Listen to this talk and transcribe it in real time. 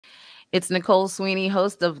It's Nicole Sweeney,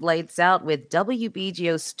 host of Lights Out with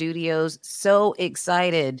WBGO Studios. So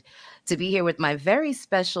excited to be here with my very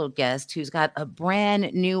special guest who's got a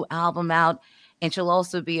brand new album out. And she'll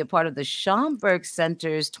also be a part of the Schomburg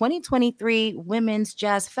Center's 2023 Women's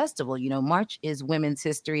Jazz Festival. You know, March is Women's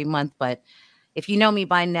History Month, but if you know me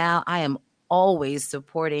by now, I am always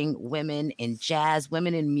supporting women in jazz,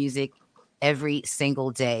 women in music every single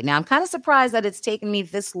day. Now, I'm kind of surprised that it's taken me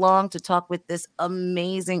this long to talk with this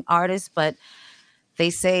amazing artist, but they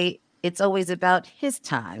say it's always about his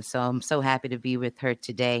time. So I'm so happy to be with her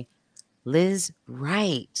today. Lizz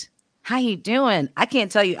Wright. How you doing? I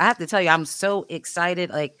can't tell you. I have to tell you, I'm so excited.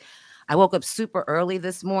 Like, I woke up super early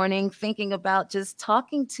this morning thinking about just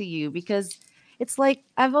talking to you because it's like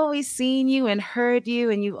I've always seen you and heard you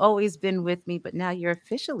and you've always been with me, but now you're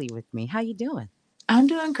officially with me. How you doing? I'm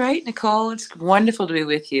doing great, Nicole. It's wonderful to be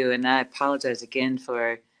with you. And I apologize again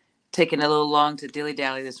for taking a little long to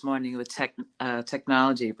dilly-dally this morning with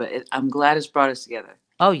technology, but I'm glad it's brought us together.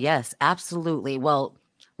 Oh, yes, absolutely. Well,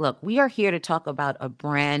 look, we are here to talk about a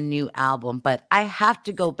brand new album, but I have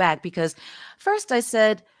to go back because first I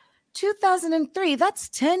said 2003, that's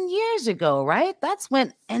 10 years ago, right? That's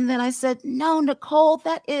when, and then I said, no, Nicole,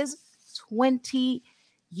 that is 20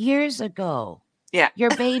 years ago. Yeah. Your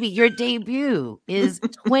baby, your debut is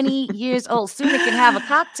 20 years old. Soon it can have a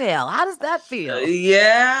cocktail. How does that feel?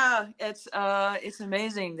 Yeah, it's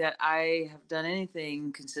amazing that I have done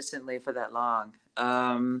anything consistently for that long.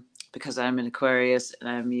 Because I'm an Aquarius and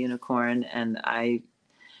I'm a unicorn, and I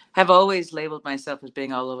have always labeled myself as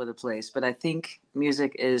being all over the place. But I think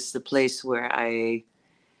music is the place where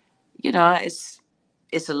it's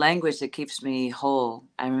a language that keeps me whole.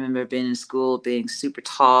 I remember being in school, being super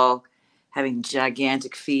tall, having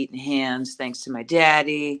gigantic feet and hands, thanks to my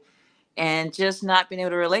daddy, and just not being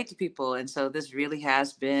able to relate to people. And so this really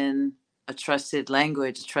has been a trusted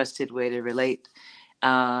language, a trusted way to relate,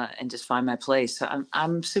 and just find my place. So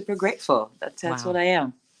I'm super grateful. That's Wow. what I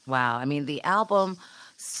am. Wow. I mean, the album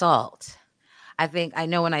Salt. I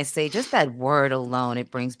know when I say just that word alone, it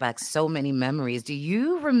brings back so many memories. Do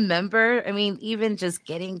you remember? I mean, even just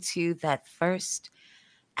getting to that first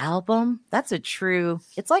album,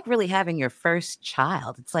 it's like really having your first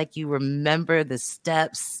child. It's like you remember the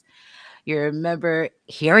steps, you remember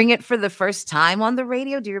hearing it for the first time on the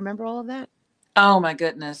radio. Do you remember all of that? Oh my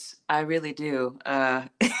goodness, I really do. Were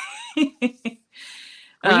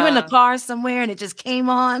you in the car somewhere and it just came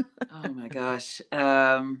on? Oh my gosh.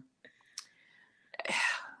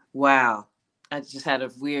 Wow. I just had a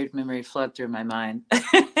weird memory flood through my mind.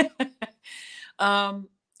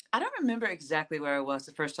 I don't remember exactly where I was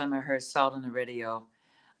the first time I heard Salt on the radio.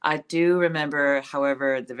 I do remember,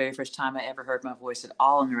 however, the very first time I ever heard my voice at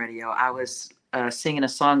all on the radio, I was singing a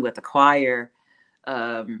song with the choir.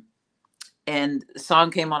 And the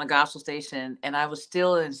song came on a gospel station, and I was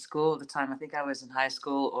still in school at the time. I think I was in high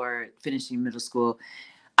school or finishing middle school.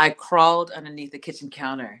 I crawled underneath the kitchen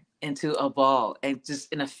counter into a ball and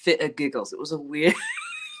just in a fit of giggles. It was a weird...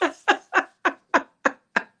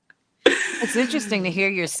 It's interesting to hear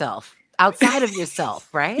yourself outside of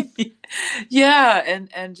yourself, right? Yeah,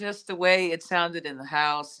 and just the way it sounded in the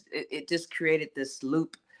house, it just created this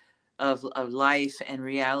loop of life and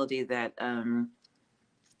reality that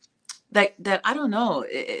that I don't know.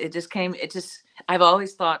 It just came. I've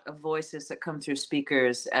always thought of voices that come through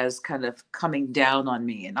speakers as kind of coming down on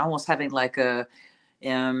me and almost having like a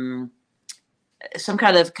some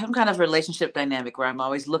kind of relationship dynamic where I'm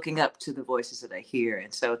always looking up to the voices that I hear.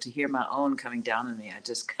 And so to hear my own coming down on me,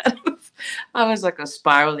 I was like a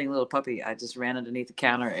spiraling little puppy. I just ran underneath the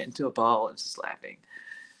counter into a ball and just laughing.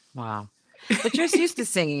 Wow. But you're used to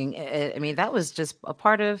singing. I mean, that was just a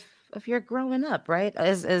part of your growing up, right?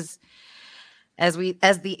 As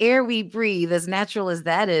the air we breathe, as natural as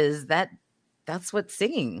that is, that's what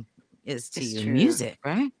singing is to you, true. Music,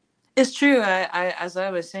 right? It's true. I as I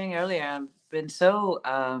was saying earlier, I've been so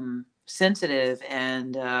sensitive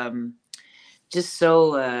and just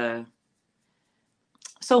so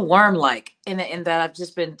worm-like in that I've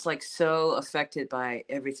just been like so affected by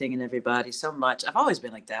everything and everybody so much. I've always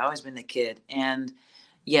been like that. I've always been the kid. And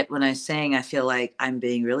yet when I sing, I feel like I'm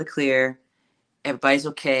being really clear. Everybody's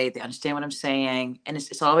okay. They understand what I'm saying. And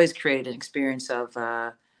it's always created an experience of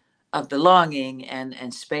belonging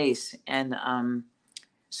and space. And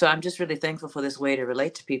so I'm just really thankful for this way to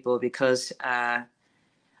relate to people because I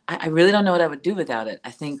really don't know what I would do without it.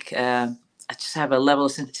 I think I just have a level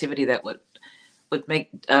of sensitivity that would make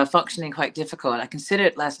functioning quite difficult. I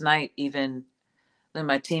considered last night, even then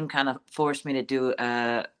my team kind of forced me to do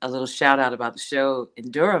a little shout out about the show in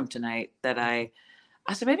Durham tonight that I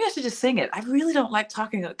said, maybe I should just sing it. I really don't like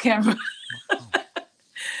talking on camera.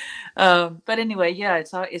 But anyway, yeah,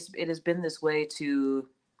 it has been this way to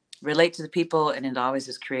relate to the people, and it always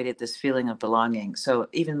has created this feeling of belonging. So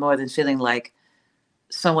even more than feeling like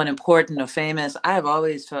someone important or famous, I've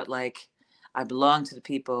always felt like I belong to the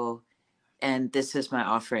people, and this is my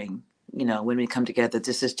offering. You know, when we come together,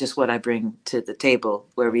 this is just what I bring to the table,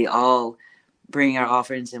 where we all bring our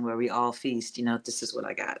offerings and where we all feast. You know, this is what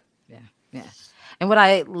I got. Yeah. Yeah. And what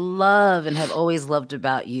I love and have always loved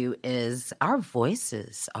about you is our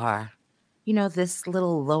voices are, this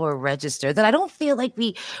little lower register that I don't feel like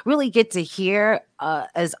we really get to hear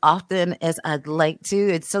as often as I'd like to.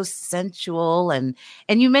 It's so sensual, and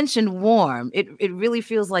you mentioned warm. It really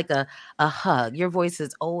feels like a hug. Your voice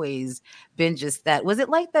has always been just that. Was it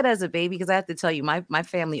like that as a baby? Because I have to tell you, my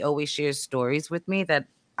family always shares stories with me that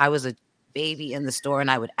I was a baby in the store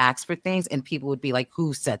and I would ask for things and people would be like,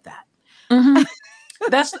 "Who said that?" Mm-hmm.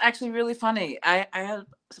 That's actually really funny. I have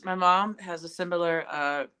my mom has a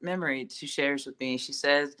similar memory she shares with me. She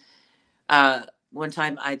says one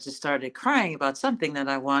time I just started crying about something that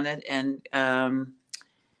I wanted, and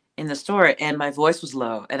in the store, and my voice was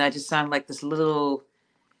low, and I just sounded like this little,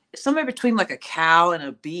 somewhere between like a cow and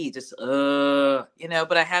a bee, just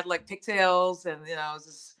But I had like pigtails, and it was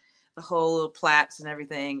just the whole little plaits and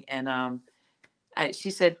everything, and she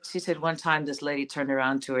said one time this lady turned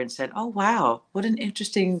around to her and said, "Oh wow, what an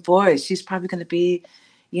interesting voice. She's probably going to be,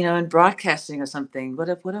 in broadcasting or something. What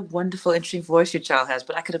a wonderful, interesting voice your child has."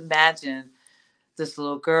 But I could imagine this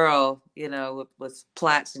little girl, with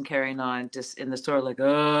plaits and carrying on, just in the store, like,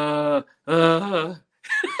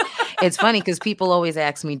 It's funny because people always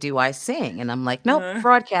ask me, "Do I sing?" And I'm like, "Nope,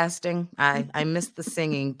 broadcasting. I missed the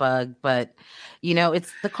singing bug, but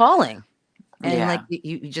it's the calling." And like yeah.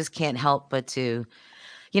 you just can't help but to,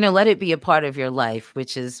 let it be a part of your life,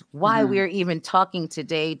 which is why Hmm. we're even talking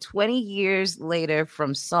today, 20 years later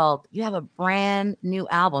from Salt. You have a brand new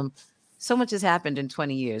album. So much has happened in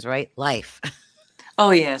 20 years, right? Life.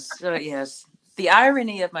 Oh yes, yes. The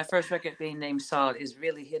irony of my first record being named Salt is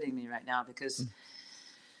really hitting me right now, because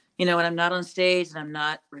when I'm not on stage and I'm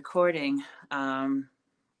not recording, I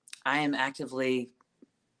am actively,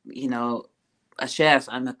 you know, a chef.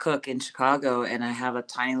 I'm a cook in Chicago, and I have a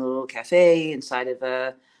tiny little cafe inside of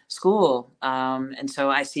a school. And so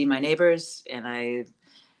I see my neighbors, and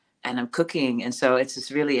I'm cooking, and so it's just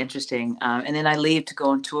really interesting. And then I leave to go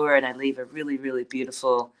on tour, and I leave a really, really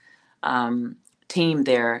beautiful um, team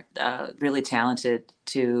there, really talented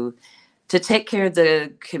to take care of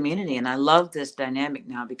the community. And I love this dynamic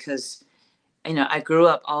now, because I grew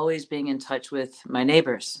up always being in touch with my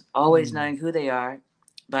neighbors, always Mm. knowing who they are Oh,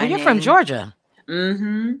 by you're from name. Georgia.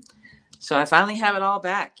 Mm-hmm. So I finally have it all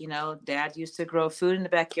back. Dad used to grow food in the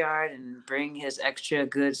backyard and bring his extra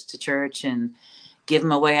goods to church and give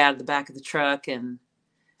them away out of the back of the truck. And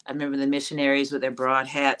I remember the missionaries with their broad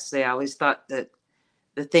hats. They always thought that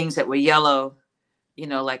the things that were yellow,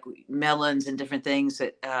 like melons and different things,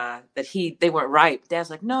 they weren't ripe. Dad's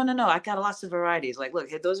like, no, no, no, I got lots of varieties. Like, look,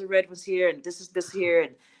 those are red ones here, and this is this here,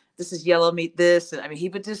 and this is yellow meat this. And I mean, he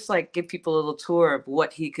would just like give people a little tour of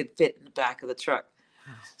what he could fit in the back of the truck.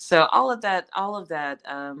 So all of that,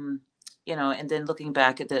 and then looking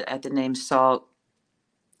back at the name Salt,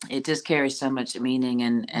 it just carries so much meaning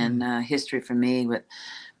and history for me with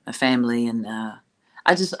my family, and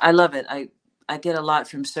I love it. I get a lot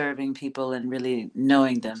from serving people and really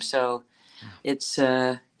knowing them. So it's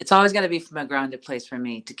always got to be from a grounded place for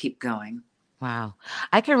me to keep going. Wow.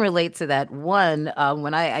 I can relate to that. One,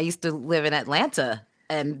 when I used to live in Atlanta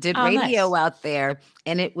and did Oh, radio nice. out there,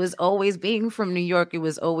 and it was always being from New York, it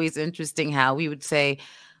was always interesting how we would say,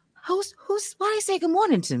 why do they say good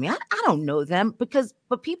morning to me? I don't know them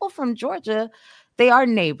but people from Georgia, they are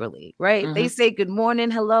neighborly, right? They Hmm. say good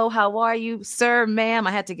morning, hello, how are you, sir, ma'am.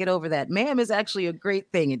 I had to get over that. Ma'am is actually a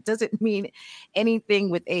great thing. It doesn't mean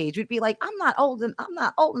anything with age. We'd be like, I'm not old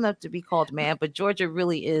enough to be called ma'am, but Georgia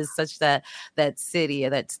really is such that city,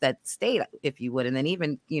 or that state, if you would. And then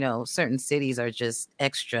even, certain cities are just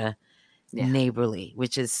extra Yeah. neighborly,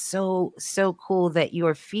 which is so cool that you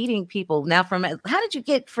are feeding people. Now, how did you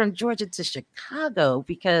get from Georgia to Chicago?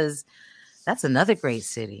 Because that's another great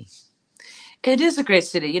city. It is a great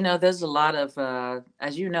city. There's a lot of,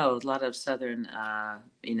 as you know, a lot of Southern,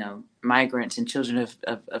 migrants and children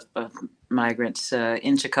of migrants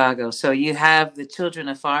in Chicago. So you have the children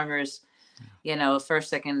of farmers, first,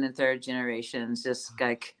 second, and third generations, just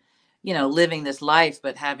like, living this life,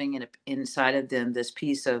 but having inside of them this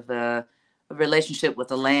piece of a relationship with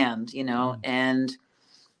the land, Mm. and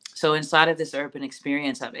so inside of this urban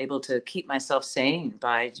experience, I'm able to keep myself sane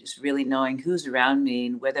by just really knowing who's around me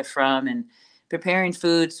and where they're from, and preparing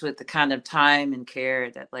foods with the kind of time and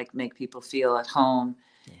care that like make people feel at home.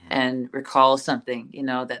 and recall something,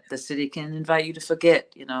 that the city can invite you to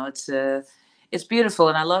forget. It's beautiful.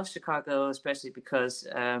 And I love Chicago, especially because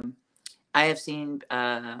I have seen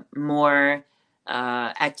more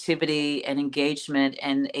activity and engagement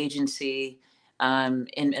and agency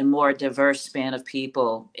in a more diverse span of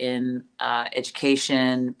people in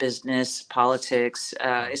education, business, politics.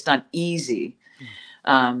 It's not easy,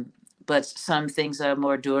 but some things are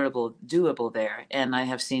more doable there. And I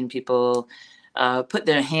have seen people put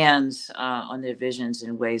their hands on their visions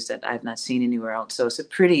in ways that I've not seen anywhere else. So it's a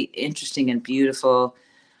pretty interesting and beautiful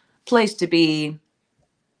place to be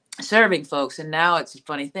serving folks. And now it's a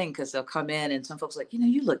funny thing because they'll come in and some folks are like,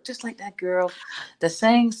 you look just like that girl that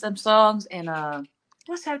sang some songs. And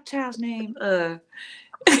what's that child's name? It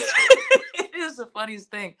is the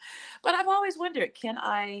funniest thing. But I've always wondered, can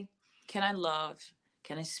I love?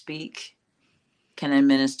 Can I speak? Can I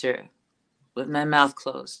minister with my mouth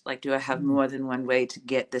closed? Like, do I have more than one way to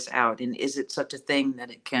get this out? And is it such a thing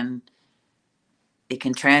that it can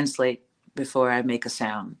translate before I make a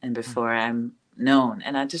sound and before I'm known?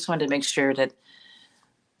 And I just wanted to make sure that,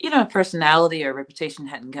 personality or reputation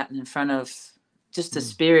hadn't gotten in front of just the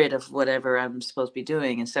spirit of whatever I'm supposed to be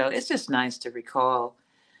doing. And so it's just nice to recall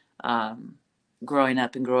growing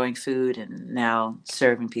up and growing food and now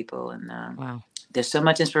serving people. And Wow. There's so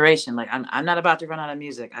much inspiration. Like I'm not about to run out of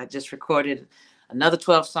music. I just recorded another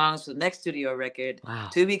 12 songs for the next studio record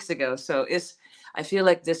 2 weeks ago. So I feel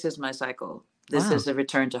like this is my cycle. This is a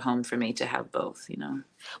return to home for me to have both,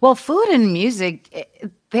 Well, food and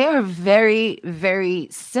music, they're very, very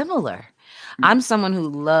similar. I'm someone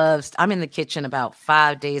who I'm in the kitchen about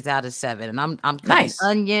 5 days out of 7, and I'm cutting Nice.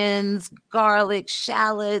 onions, garlic,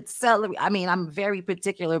 shallots, celery. I mean, I'm very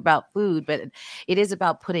particular about food, but it is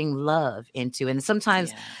about putting love into it. And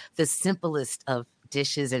sometimes the simplest of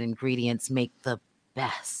dishes and ingredients make the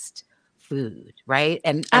best food, right?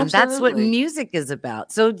 And that's what music is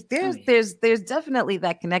about. So there's definitely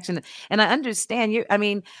that connection. And I understand you. I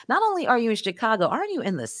mean, not only are you in Chicago, aren't you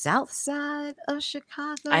in the South Side of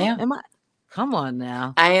Chicago? I am. Come on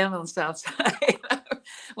now. I am on the South Side.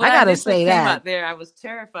 When I gotta say that. Came out there, I was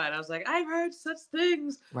terrified. I was like, I've heard such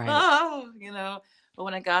things. Right. But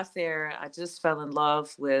when I got there, I just fell in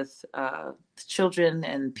love with children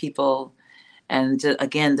and people. And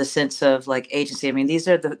again, the sense of like agency. I mean, these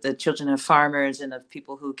are the children of farmers and of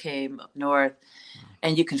people who came up north.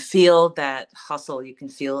 And you can feel that hustle. You can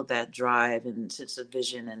feel that drive and sense of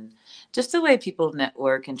vision. And just the way people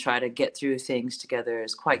network and try to get through things together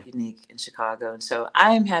is quite unique in Chicago. And so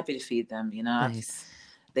I am happy to feed them. Nice.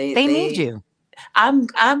 They need you. I'm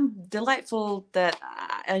delightful that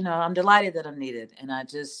I'm delighted that I'm needed. And I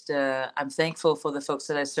just I'm thankful for the folks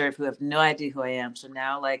that I serve who have no idea who I am. So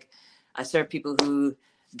now, like, I serve people who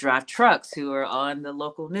drive trucks, who are on the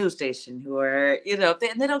local news station, who are, they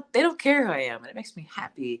don't care who I am. And it makes me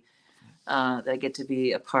happy that I get to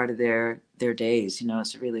be a part of their days.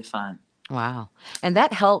 It's really fun. Wow. And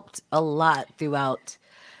that helped a lot throughout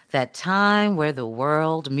that time where the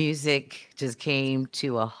world music just came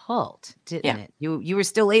to a halt, didn't it? You were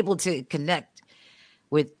still able to connect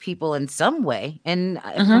with people in some way. And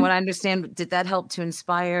from what I understand, did that help to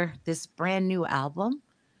inspire this brand new album?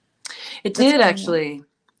 It did actually.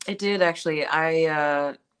 It did actually.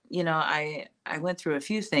 I went through a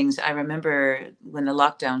few things. I remember when the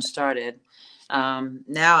lockdown started.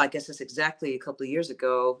 Now, I guess it's exactly a couple of years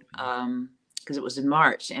ago, because it was in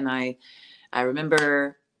March, and I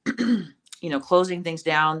remember, closing things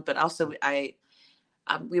down. But also,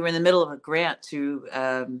 we were in the middle of a grant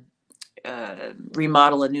to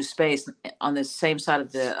remodel a new space on the same side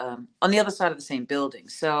of on the other side of the same building.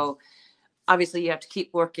 So obviously you have to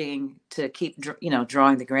keep working to keep,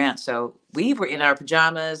 drawing the grant. So we were in our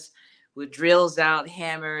pajamas with drills out,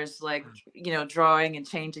 hammers, like, drawing and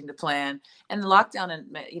changing the plan. And the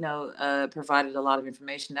lockdown, provided a lot of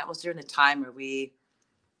information. That was during the time where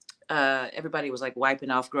everybody was like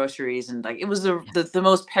wiping off groceries, and like, it was the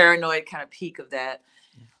most paranoid kind of peak of that.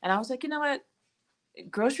 And I was like, you know what?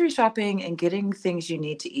 Grocery shopping and getting things you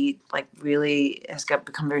need to eat, like, really has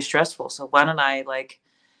become very stressful. So why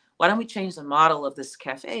don't we change the model of this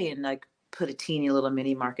cafe and like put a teeny little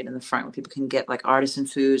mini market in the front where people can get like artisan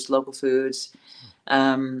foods, local foods.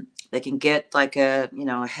 They can get like a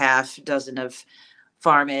half dozen of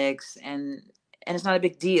farm eggs, and it's not a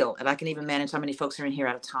big deal. And I can even manage how many folks are in here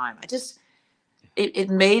at a time. It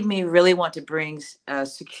made me really want to bring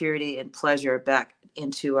security and pleasure back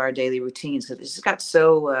into our daily routines, because it just got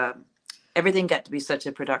so everything got to be such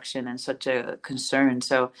a production and such a concern.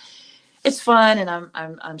 So it's fun, and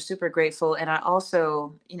I'm super grateful. And I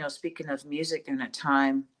also, speaking of music during that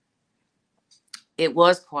time, it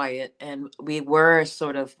was quiet, and we were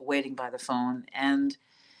sort of waiting by the phone. And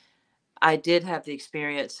I did have the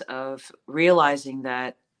experience of realizing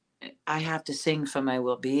that I have to sing for my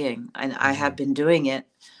well-being, and I have been doing it,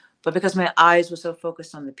 but because my eyes were so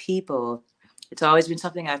focused on the people, it's always been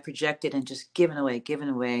something I've projected and just given away, given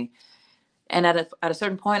away. And at a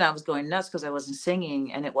certain point, I was going nuts because I wasn't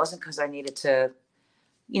singing, and it wasn't because I needed to,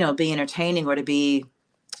 be entertaining or to be,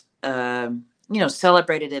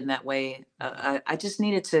 celebrated in that way. I just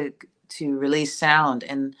needed to release sound,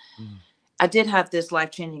 and I did have this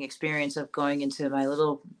life-changing experience of going into my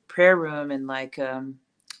little prayer room and like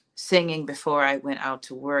singing before I went out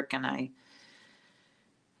to work, and I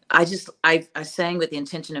sang with the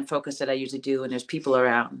intention and focus that I usually do when there's people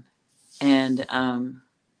around, and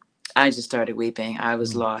I just started weeping. I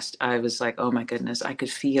was lost. I was like, oh my goodness, I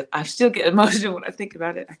still get emotional when I think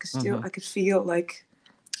about it. I could feel like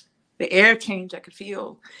the air change. I could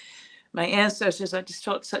feel my ancestors. I just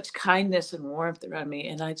felt such kindness and warmth around me.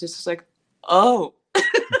 And I just was like, oh,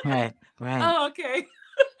 Right. oh, okay.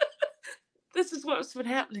 This is what's been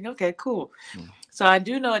happening. Okay, cool. So I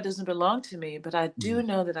do know it doesn't belong to me, but I do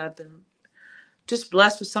know that I've been just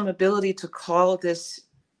blessed with some ability to call this,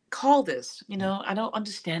 I don't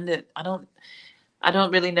understand it. I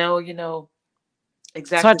don't really know, It's hard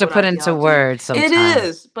exactly to what put into archaeology words it sometimes.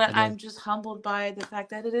 is, but It is. I'm just humbled by the fact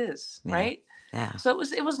that it is, Yeah. right? Yeah. So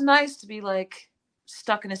it was nice to be like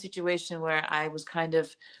stuck in a situation where I was kind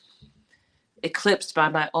of eclipsed by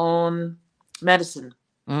my own medicine.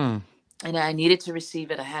 And I needed to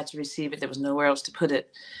receive it. I had to receive it. There was nowhere else to put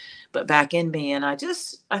it but back in me. And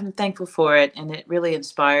I'm thankful for it. And it really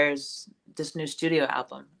inspires this new studio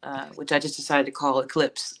album, which I just decided to call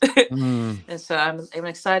Eclipse. And so I'm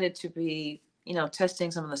excited to be,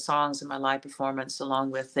 testing some of the songs in my live performance,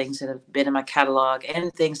 along with things that have been in my catalog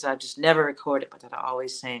and things that I've just never recorded, but that I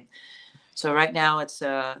always sing. So right now it's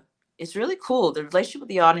really cool. The relationship with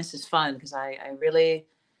the audience is fun because I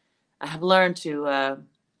have learned to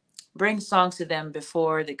bring songs to them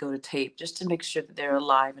before they go to tape, just to make sure that they're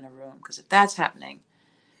alive in a room. Because if that's happening,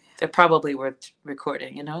 they're probably worth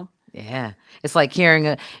recording, Yeah. It's like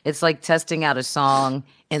it's like testing out a song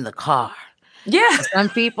in the car. Yeah. For some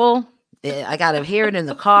people, I got to hear it in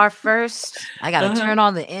the car first. I got to turn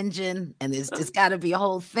on the engine, and it's got to be a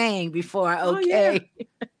whole thing before I okay.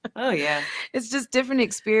 Oh, yeah. It's just different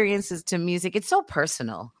experiences to music. It's so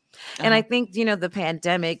personal. And I think, the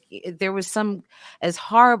pandemic, there was some, as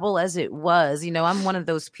horrible as it was, I'm one of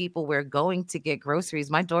those people where going to get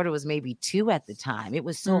groceries, my daughter was maybe 2 at the time. It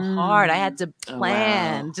was so hard. I had to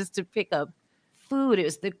plan just to pick up food. It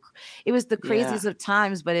was the craziest of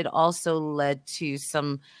times, but it also led to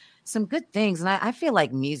some good things. And I feel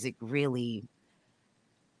like music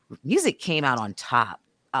came out on top.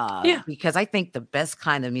 Because I think the best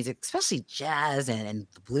kind of music, especially jazz and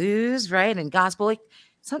the blues, right, and gospel, like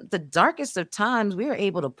the darkest of times, we were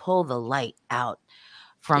able to pull the light out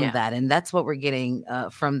from that, and that's what we're getting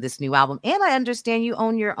from this new album. And I understand you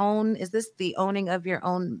own your own. Is this the owning of your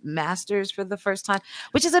own masters for the first time,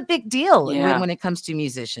 which is a big deal when it comes to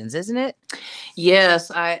musicians, isn't it?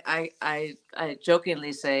 Yes, I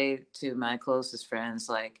jokingly say to my closest friends,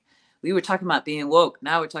 like, we were talking about being woke.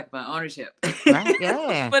 Now we're talking about ownership. Right?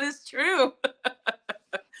 Yeah. But it's true.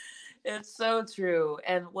 It's so true.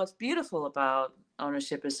 And what's beautiful about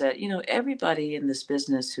ownership is that, everybody in this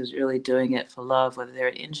business who's really doing it for love, whether they're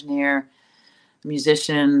an engineer,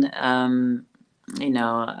 musician,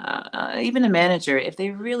 even a manager, if they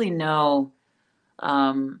really know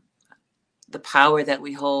the power that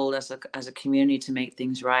we hold as a community to make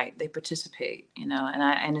things right, they participate,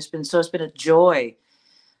 and it's been a joy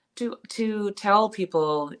to tell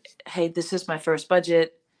people, hey, this is my first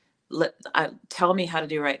budget. Tell me how to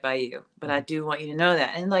do right by you, but I do want you to know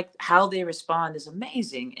that. And like how they respond is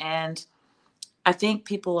amazing. And I think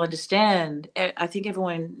people understand. I think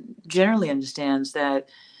everyone generally understands that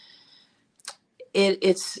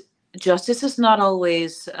it's justice is not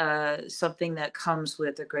always something that comes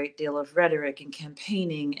with a great deal of rhetoric and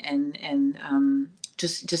campaigning and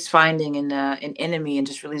just finding an enemy and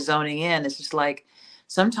just really zoning in. It's just like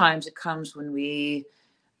sometimes it comes when we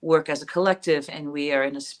work as a collective and we are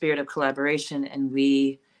in a spirit of collaboration and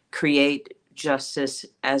we create justice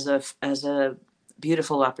as a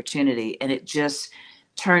beautiful opportunity, and it just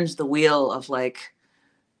turns the wheel of like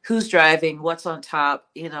who's driving, what's on top,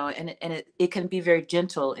 and it can be very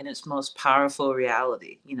gentle in its most powerful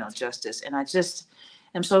reality, justice. And I just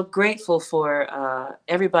am so grateful for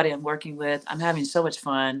everybody I'm working with. I'm having so much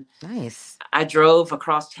fun. Nice. I drove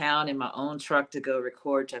across town in my own truck to go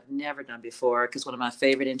record, which I've never done before because one of my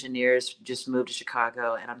favorite engineers just moved to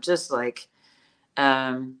Chicago. And I'm just like,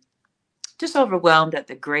 just overwhelmed at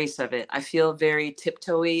the grace of it. I feel very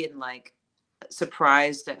tiptoey and like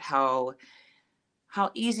surprised at how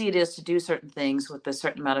easy it is to do certain things with a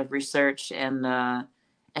certain amount of research and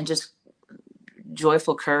just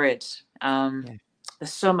joyful courage. Yeah.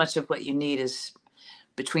 There's so much of what you need is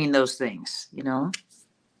between those things, you know?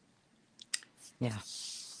 Yeah.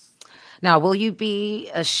 Now, will you be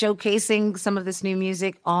showcasing some of this new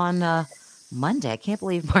music on Monday? I can't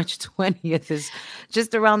believe March 20th is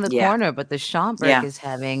just around the Yeah. corner, but the Schomburg Yeah. is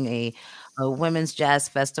having a women's jazz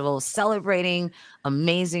festival celebrating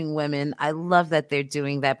amazing women. I love that they're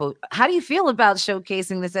doing that. But how do you feel about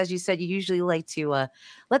showcasing this? As you said, you usually like to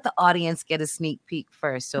let the audience get a sneak peek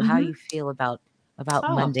first. So how do Mm-hmm. you feel about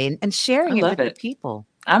Oh, Monday and I sharing it love with the it. people?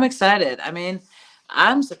 I'm excited. I mean,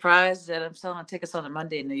 I'm surprised that I'm selling tickets on a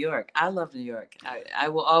Monday in New York. I love New York. I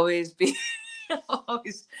will always be,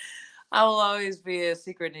 always, I will always be a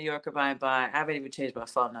secret New Yorker by and by. I haven't even changed my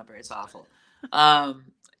phone number. It's awful. Um,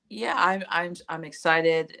 yeah, I'm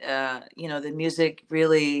excited. You know, the music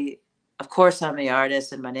really, of course, I'm the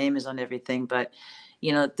artist and my name is on everything, but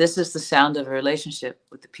you know, this is the sound of a relationship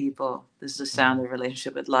with the people. This is the sound of a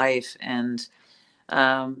relationship with life and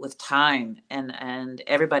with time, and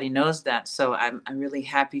everybody knows that. So I'm really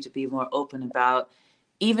happy to be more open about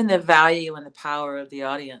even the value and the power of the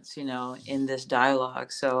audience, you know, in this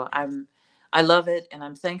dialogue. So I love it, and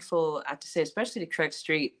I'm thankful. I have to say, especially to Craig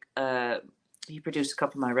Street. He produced a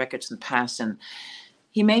couple of my records in the past, and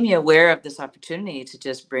he made me aware of this opportunity to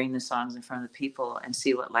just bring the songs in front of the people and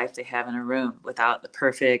see what life they have in a room without the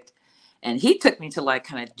perfect. And he took me to like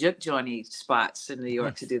kind of juke jointy spots in New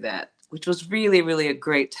York to Nice. do that, which was really, really a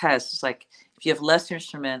great test. It's like if you have less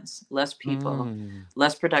instruments, less people, Mm,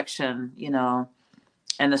 less production, you know,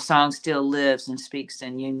 and the song still lives and speaks,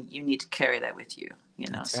 and you need to carry that with you, you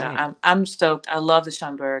know. that's So right. I'm stoked. I love the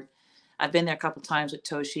Schomburg. I've been there a couple times with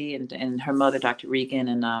Toshi and her mother, Dr. Regan,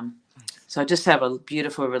 and Nice. so I just have a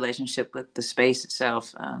beautiful relationship with the space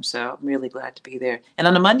itself. So I'm really glad to be there. And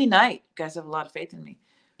on a Monday night, you guys have a lot of faith in me.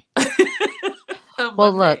 On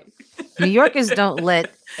Well, look, Monday. New Yorkers don't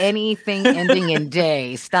let anything ending in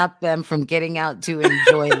day stop them from getting out to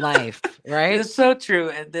enjoy life, right? It's so true,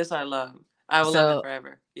 and this I love. I will love it So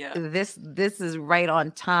forever. Yeah. this is right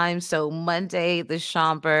on time. So Monday, the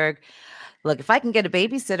Schomburg. Look, if I can get a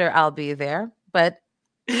babysitter, I'll be there. But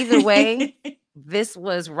either way, this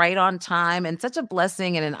was right on time and such a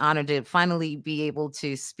blessing and an honor to finally be able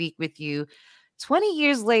to speak with you 20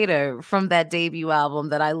 years later from that debut album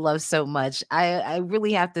that I love so much. I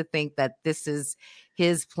really have to think that this is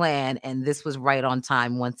his plan and this was right on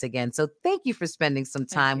time once again. So thank you for spending some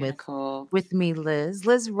Thank time you, Nicole. with me,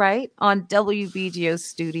 Liz Wright on WBGO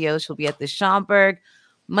Studio. She'll be at the Schomburg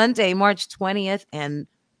Monday, March 20th, and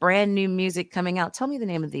brand new music coming out. Tell me the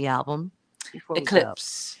name of the album before we go.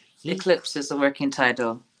 Eclipse. E- Eclipse is the working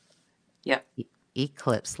title. Yep.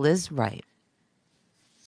 Eclipse, Liz Wright.